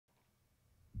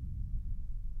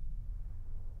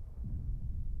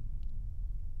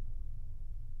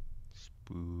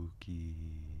Spooky.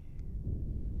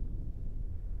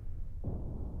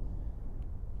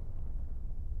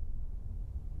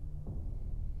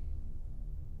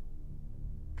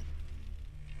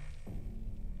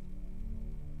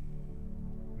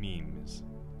 Memes.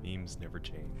 Memes never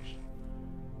change.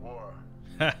 War.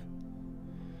 Ha!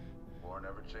 War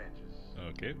never changes.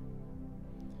 Okay.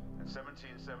 In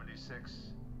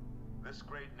 1776, this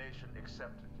great nation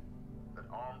accepted that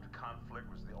armed conflict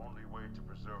was the only way to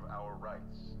preserve our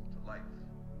rights to life,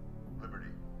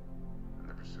 liberty, and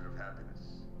the pursuit of happiness.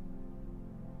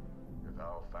 If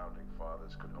our founding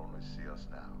fathers could only see us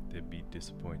now. They'd be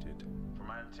disappointed. From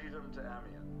Antietam to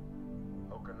Amiens,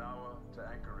 Okinawa to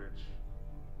Anchorage,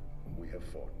 we have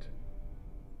fought.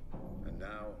 And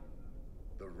now,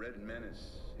 the Red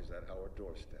Menace is at our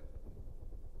doorstep.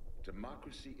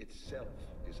 Democracy itself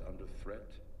is under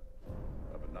threat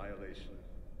of annihilation.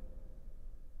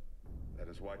 That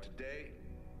is why today,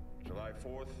 July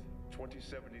 4th,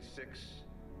 2076,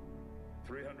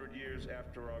 300 years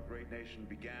after our great nation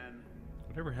began,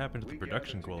 Whatever happened to the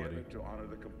production quality? to honor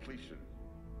the completion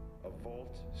of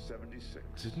Vault 76.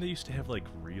 Didn't they used to have like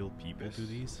real people do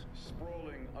these?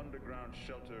 Sprawling underground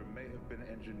shelter may have been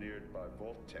engineered by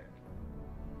Vault Tech,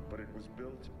 but it was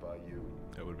built by you.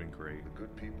 That would have been great. The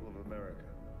good people of America.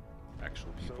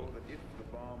 Actual people. So that if the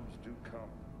bombs do come,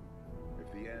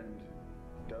 if the end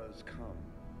does come,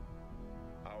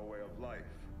 our way of life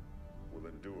will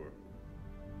endure.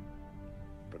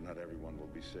 But not everyone will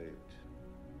be saved.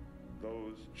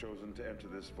 Those chosen to enter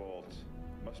this vault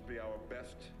must be our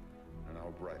best and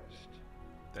our brightest.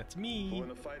 That's For me. when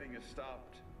the fighting is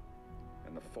stopped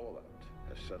and the fallout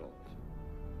has settled,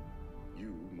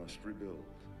 you must rebuild.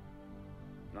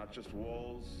 Not just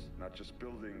walls, not just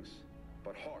buildings,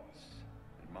 but hearts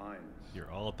and minds.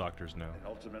 You're all doctors now. And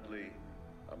ultimately,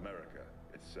 America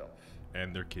itself.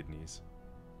 And their kidneys.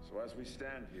 So as we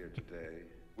stand here today,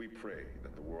 we pray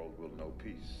that the world will know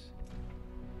peace.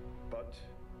 But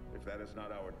if that is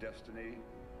not our destiny,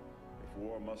 if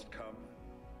war must come,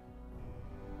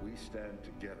 we stand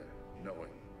together knowing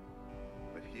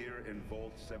that here in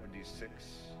Vault 76,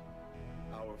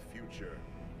 our future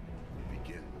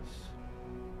begins.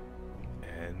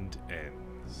 And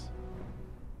ends.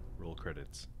 Roll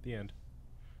credits. The end.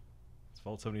 It's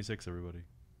Vault 76, everybody.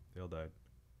 They all died.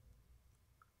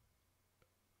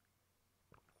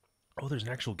 Oh, there's an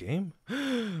actual game?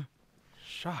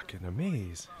 Shock and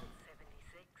amaze.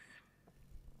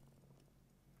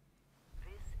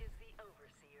 This is the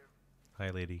Overseer. Hi,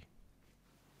 lady.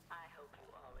 I hope you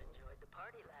all enjoyed the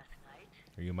party last night.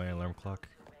 Are you my alarm clock?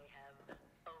 Those who may have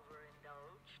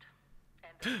overindulged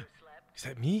and overslept, Is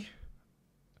that me?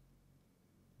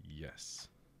 Yes.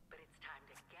 but it's time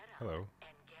to get up Hello.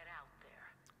 and get out there.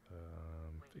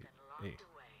 We've been locked Hey.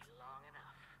 away long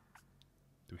enough.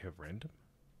 Do we have random?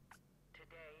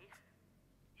 Today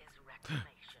is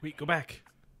reclamation. Wait, go Day. back.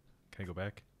 Can I go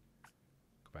back?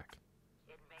 Go back.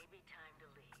 It may be time to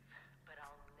leave, but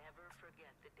I'll never forget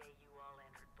the day you all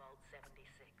entered Vault 76.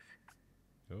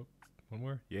 Oh, one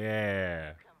more?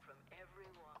 Yeah. Come from every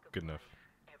walk of Good enough.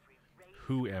 life, every race,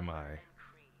 Who am I? and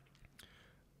creed,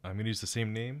 I'm gonna use the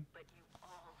same name but you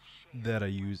all share that I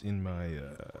use in my,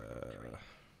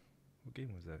 what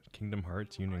game was that? Kingdom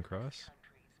Hearts Union Cross?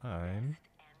 country's I'm best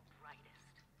and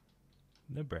brightest.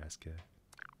 Nebraska.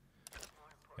 More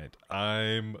And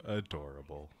importantly, I'm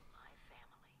adorable. my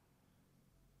family.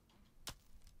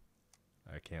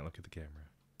 I can't look at the camera.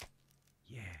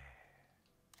 Yeah.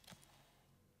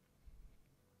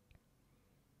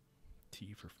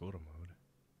 T for photo mode.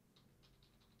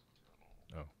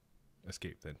 Oh.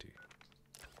 Escape, then T.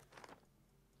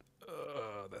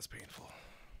 That's painful.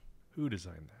 Who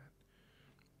designed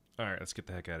that? Alright, let's get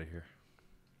the heck out of here.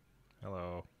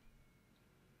 Hello.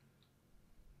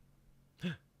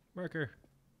 Marker.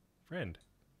 Friend.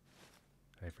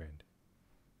 Hi, friend.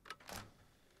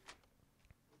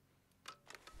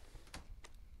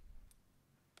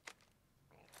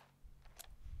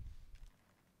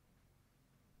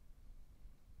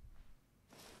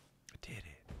 I did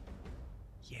it.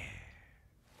 Yeah.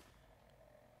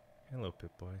 Hello,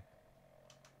 Pip-Boy.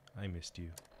 I missed you.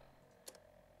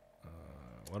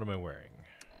 What am I wearing?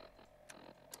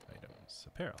 Items.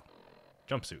 Apparel.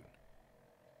 Jumpsuit.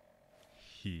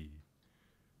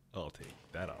 I'll take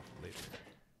that off later.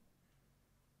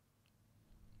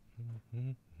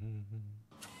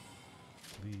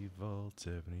 Leave Vault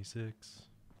 76.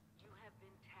 You have been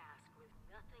tasked with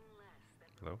nothing less than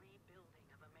Hello? the rebuilding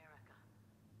of America.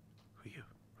 Who are you?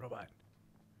 Robot.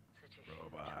 Such a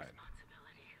Robot. huge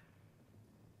responsibility.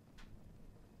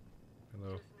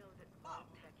 Hello. Just know that Vault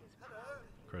Tech is proud of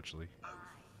you. Crutchley. I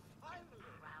am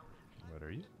proud of you. What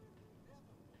are you?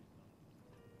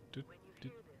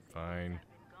 Fine. I've been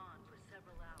gone for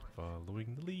several hours. Following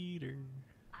the leader.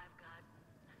 I've got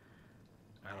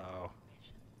Hello.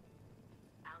 mission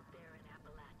out there in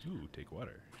Appalachia. Ooh, take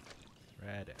water.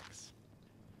 Radex.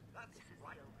 This is the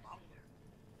overseer.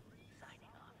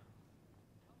 Signing off.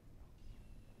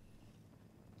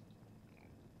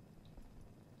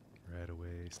 Right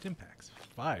away. Stim packs.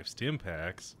 5 stim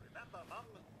packs.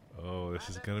 Oh, this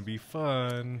is gonna be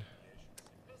fun.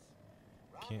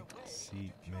 Can't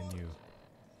see menu.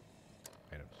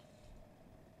 Items.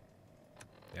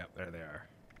 Yep, there they are.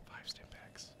 5 stim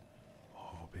packs.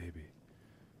 Oh, baby.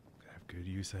 Gonna have good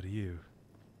use out of you.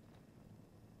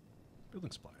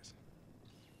 Building supplies.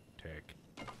 Take.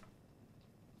 Can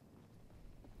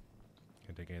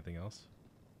I take anything else?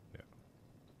 No. Can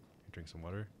I drink some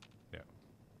water? No.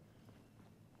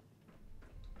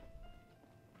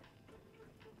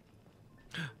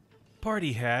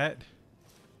 Party hat.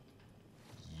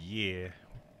 Yeah.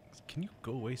 Can you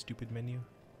go away, stupid menu?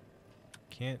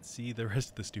 Can't see the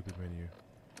rest of the stupid menu.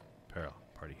 Apparel.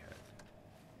 Party hat.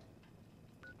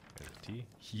 There's a T.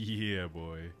 Yeah,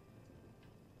 boy.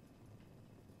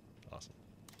 Awesome.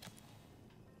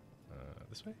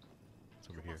 This way? It's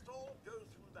over here. Is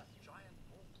that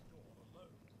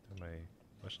my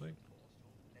flashlight?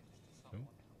 No?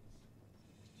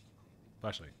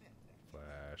 Flashlight.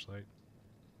 Flashlight.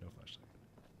 No flashlight.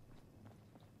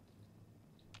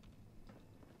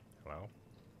 Hello?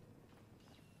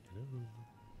 Hello?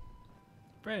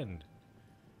 Friend!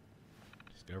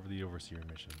 Discover the Overseer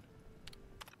mission.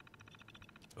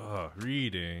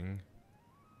 Reading.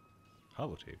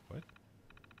 Holotape, what?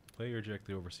 Play or eject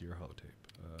the Overseer holotape.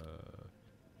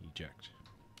 Eject.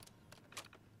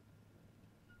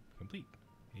 Complete.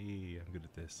 Hey, I'm good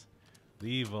at this.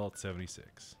 Leave Vault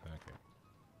 76. Okay.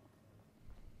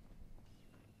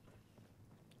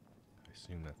 I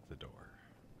assume that's the door.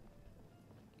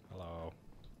 Hello.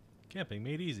 Camping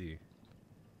made easy.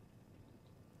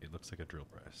 It looks like a drill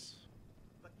press.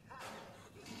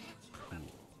 Cool.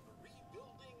 Can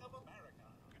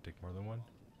I take more than one?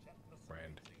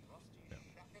 Brand. No.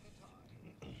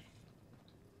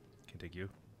 Can I take you?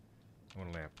 I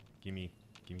want a lamp. Gimme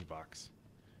box.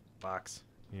 Box.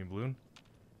 Give me a balloon?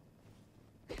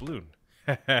 Balloon.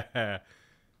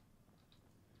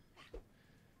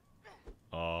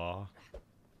 Aw.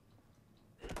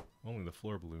 Only the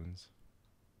floor balloons.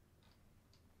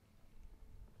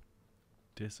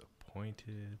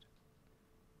 Disappointed.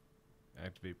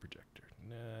 Activate projector.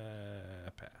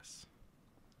 Nah, pass.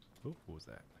 Oh, what was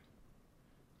that?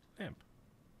 Lamp.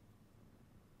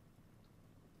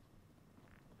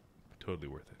 Totally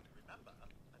worth it.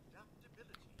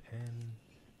 Pen,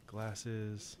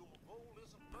 glasses,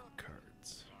 perk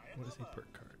cards. What is a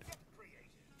perk card?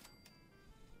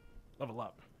 Level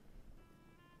up.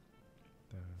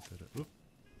 Oop.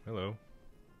 Hello.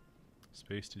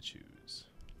 Space to choose.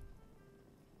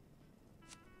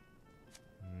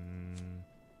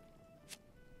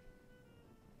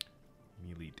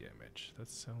 Melee damage. That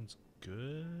sounds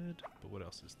good, but what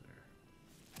else is there?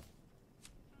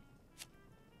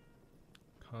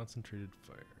 Concentrated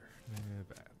fire.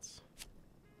 Bats.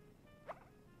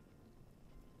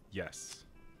 Yes.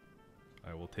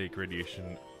 I will take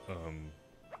radiation,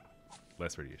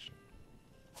 less radiation.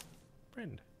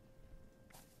 Friend.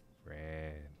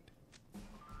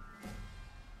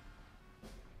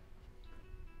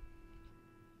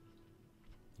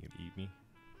 You gonna eat me?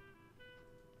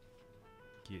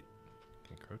 Can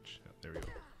I crouch? Oh, there we go.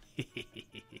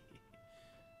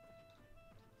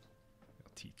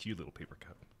 I'll teach you, little paper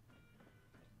cup.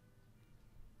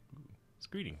 Ooh,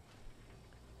 screening.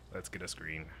 Let's get a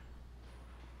screen.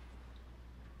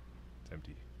 It's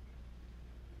empty.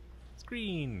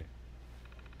 Screen!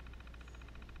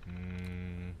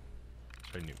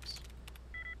 Try nukes.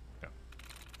 No.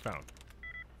 Found.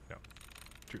 No.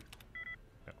 Truth.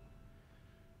 No.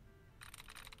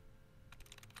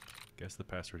 Guess the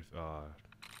password.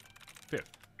 5th.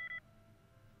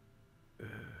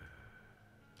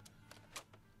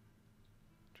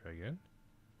 Try again.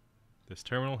 This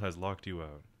terminal has locked you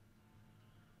out.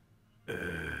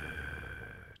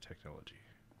 Technology.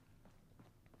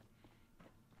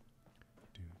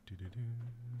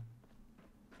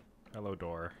 Hello,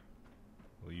 door.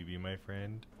 Will you be my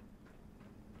friend?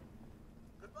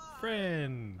 Goodbye.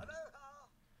 Friend!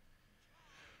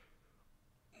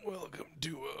 Aloha. Welcome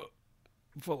to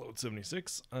Fallout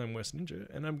 76. I'm WestNinja,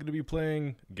 and I'm going to be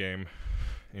playing game.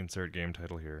 Insert game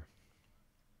title here.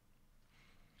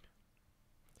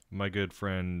 My good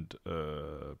friend,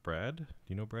 Brad. Do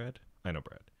you know Brad? I know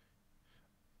Brad.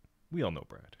 We all know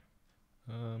Brad.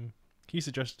 He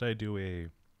suggested I do a...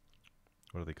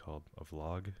 What are they called? A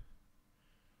vlog?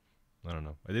 I don't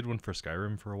know. I did one for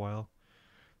Skyrim for a while,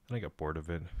 and I got bored of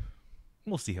it.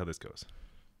 We'll see how this goes.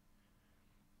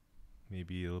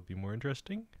 Maybe it'll be more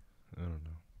interesting? I don't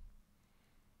know.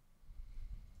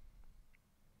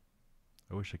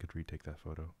 I wish I could retake that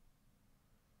photo.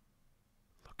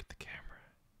 Look at the camera.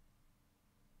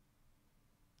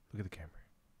 Look at the camera.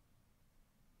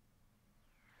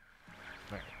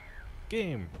 Alright.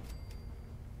 Game!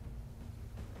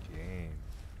 Game.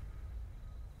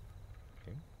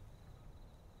 Okay.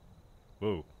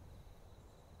 Whoa.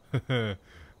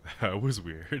 That was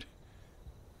weird.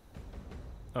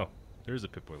 Oh, there's a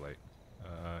Pip-Boy light.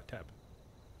 Tab.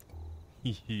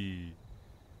 Hehe.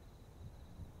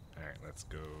 Alright, let's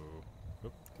go.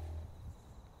 Whoop.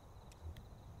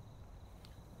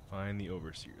 Find the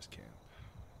Overseer's camp.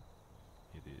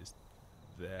 It is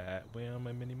that way on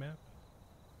my mini-map.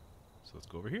 So let's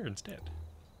go over here instead.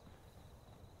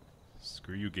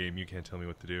 Screw you, game. You can't tell me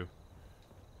what to do.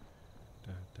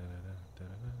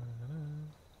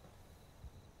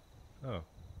 Oh.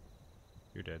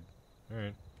 You're dead.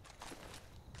 Alright.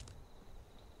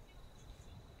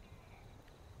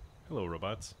 Hello,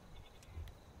 robots.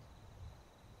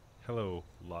 Hello,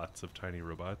 lots of tiny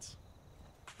robots.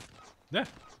 Yeah.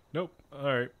 Nope.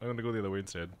 Alright, I'm gonna go the other way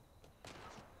instead.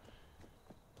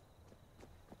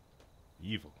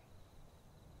 Evil.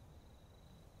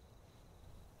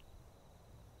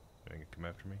 Are they gonna come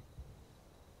after me?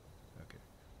 Okay.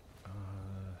 I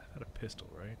had a pistol,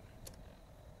 right?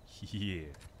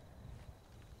 Yeah.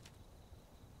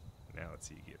 Now let's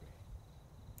see you get me.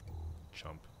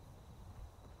 Chump.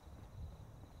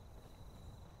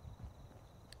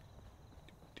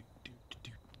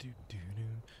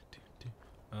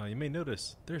 You may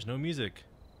notice there's no music.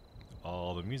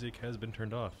 All the music has been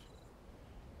turned off.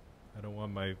 I don't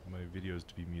want my videos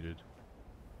to be muted.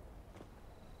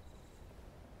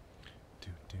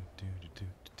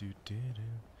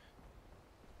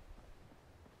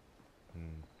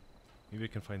 Maybe I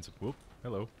can find some. Whoop!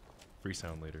 Hello. Free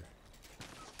sound later.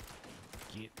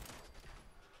 Get.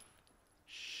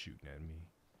 Shooting at me.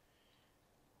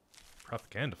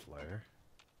 Propaganda flyer.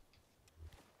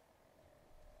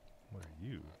 What are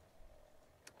you?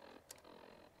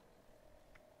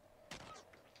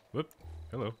 Whoop.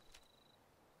 Hello.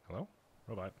 Hello?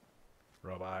 Robot.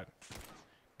 Robot.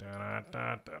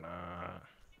 Da-da-da-da-da.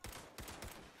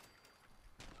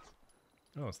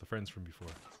 Oh, it's the friends from before.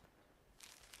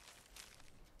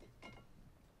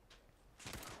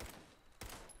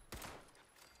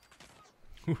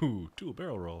 Ooh, dual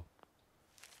barrel roll.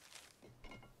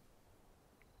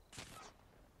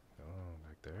 Oh,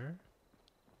 back there?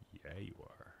 Yeah, you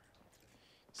are.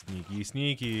 Sneaky,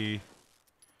 sneaky.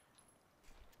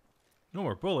 No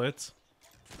more bullets.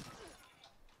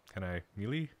 Can I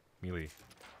melee? Melee.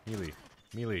 Melee.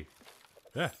 Melee.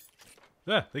 Ah!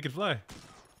 Ah! They can fly!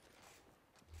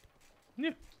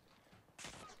 Yeah.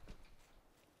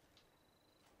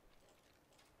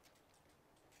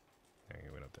 Hang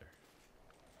it went up there.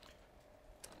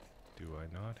 Do I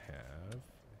not have...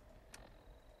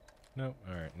 No.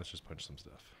 Alright, let's just punch some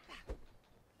stuff.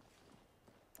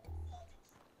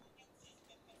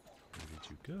 Where did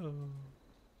you go?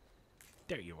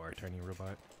 There you are, tiny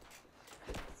robot.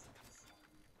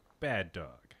 Bad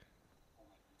dog.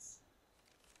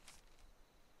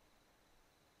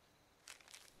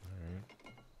 Alright.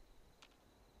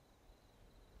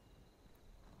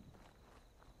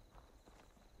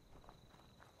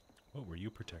 What were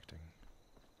you protecting?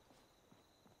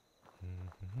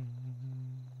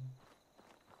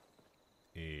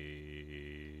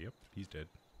 Yep, he's dead.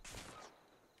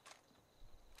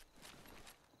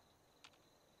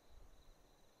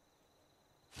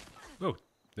 Oh,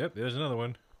 yep, there's another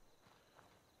one.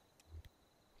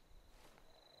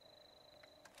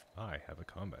 I have a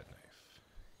combat knife.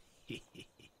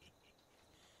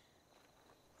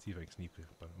 See if I can sneak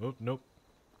up on him. Oh, nope.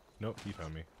 Nope, he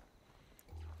found me.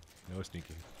 No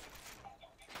sneaking.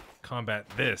 Combat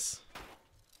this!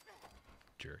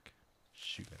 Jerk.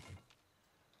 Shoot at me.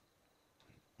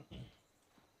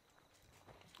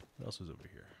 What else was over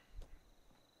here?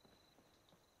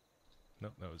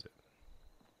 Nope, that was it.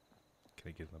 Can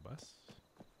I get in the bus?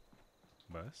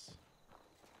 Bus?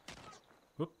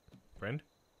 Whoop. Friend?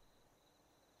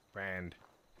 Friend.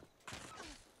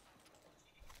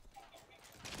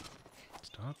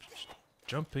 Stop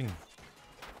jumping.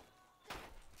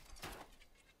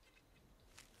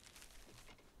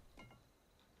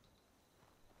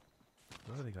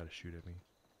 Why do they gotta shoot at me?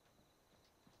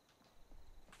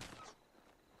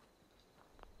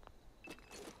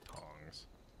 Tongs.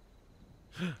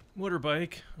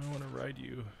 Motorbike. I want to ride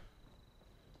you.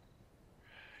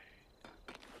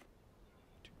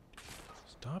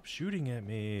 Stop shooting at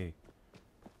me.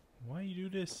 Why you do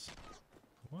this?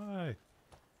 Why?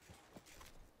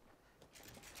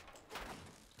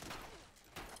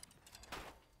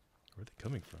 Where are they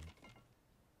coming from?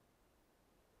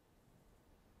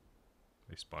 Are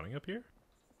they spawning up here?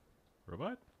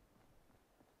 Robot?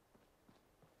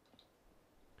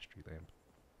 Street lamp.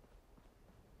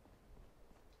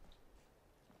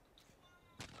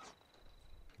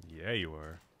 Yeah, you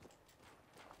are.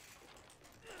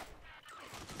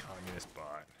 Communist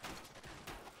bot.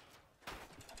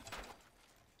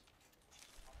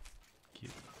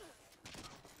 Cute.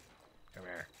 Come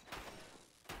here.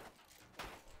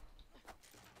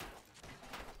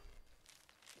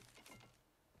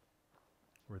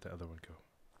 Where'd the other one go?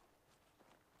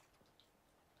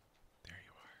 There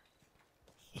you are.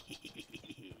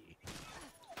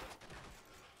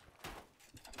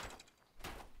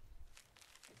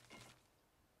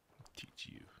 Teach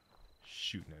you.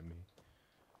 Shooting at me.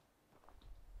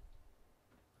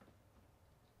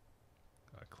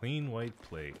 A clean white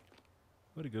plate.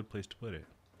 What a good place to put it.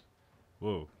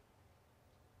 Whoa.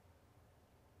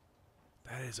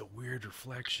 That is a weird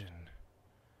reflection.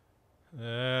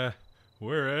 Where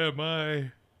am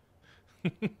I?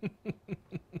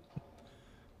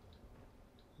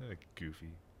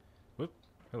 Goofy. Whoop.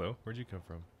 Hello. Where'd you come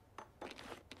from?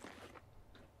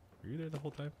 Were you there the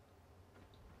whole time?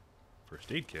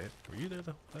 First aid kit? Were you there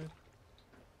the whole time?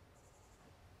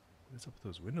 What's up with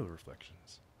those window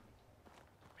reflections?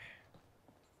 Man.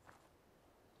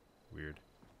 Weird.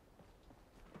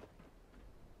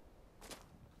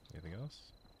 Anything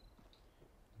else?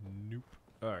 Nope.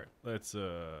 Alright, let's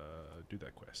do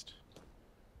that quest.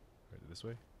 Right, this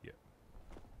way? Yeah.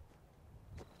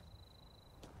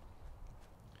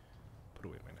 Put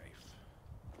away my knife.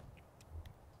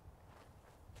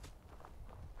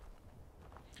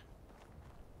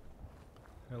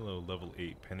 Hello, level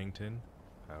 8 Pennington.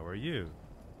 How are you?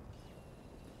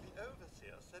 The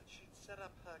overseer said she'd set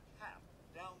up her camp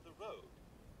down the road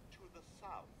to the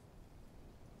south.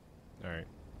 Alright.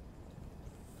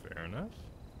 Fair enough.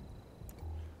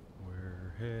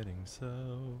 We're heading south.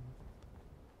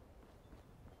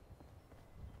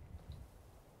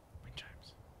 Wind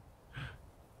chimes.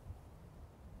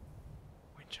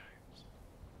 Wind chimes.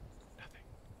 Nothing.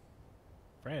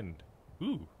 Friend.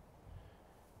 Ooh.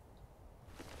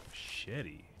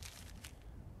 Machete.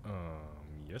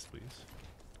 Yes, please.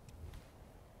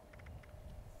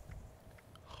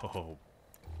 Oh,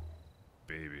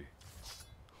 baby.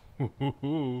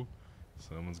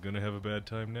 Someone's gonna have a bad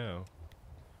time now.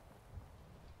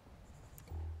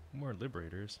 More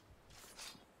liberators.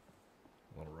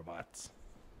 Little robots.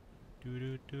 Doo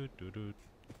doo doo doo doo.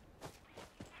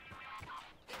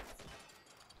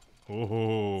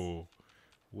 Oh,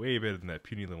 way better than that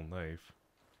puny little knife.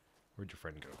 Where'd your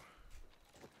friend go?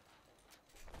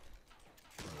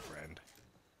 Hello, friend.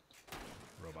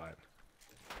 Robot.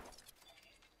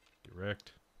 Get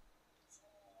wrecked.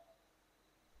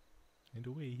 And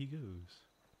away he goes.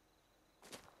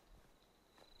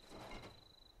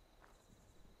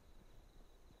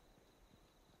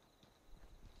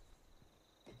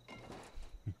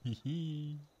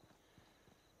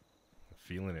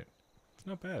 Feeling it. It's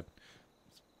not bad.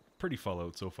 It's pretty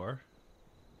Fallout so far.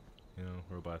 You know,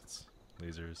 robots,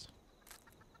 lasers,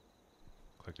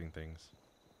 collecting things.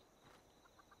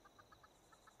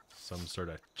 Some sort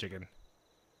of chicken.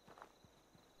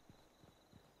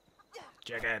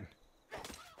 Chicken!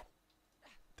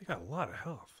 They got a lot of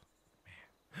health.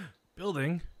 Man.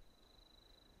 Building!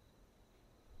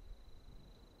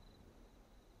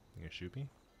 You gonna shoot me?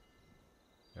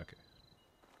 Okay.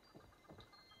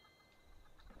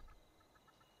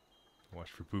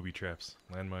 Watch for booby traps,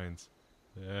 landmines.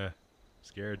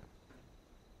 Scared.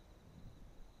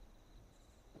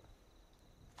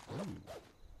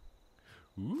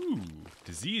 Ooh. Ooh,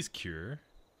 disease cure.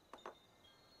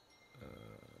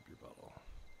 Beer bottle.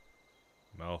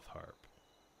 Mouth harp.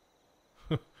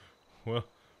 Well,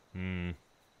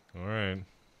 alright.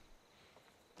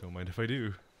 Don't mind if I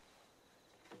do.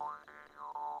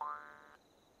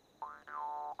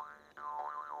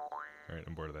 Alright,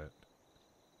 I'm bored of that.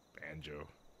 Banjo.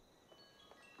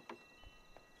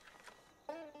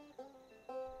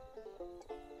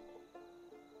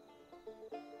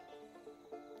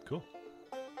 Cool.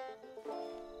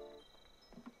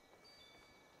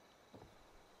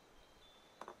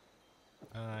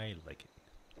 I like it.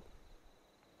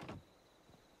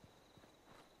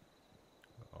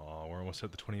 Oh, we're almost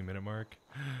at the 20-minute mark.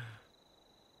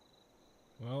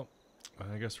 Well,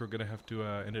 I guess we're gonna have to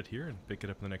end it here and pick it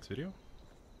up in the next video.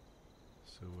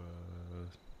 So,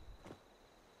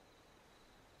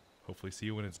 hopefully see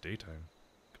you when it's daytime.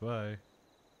 Goodbye.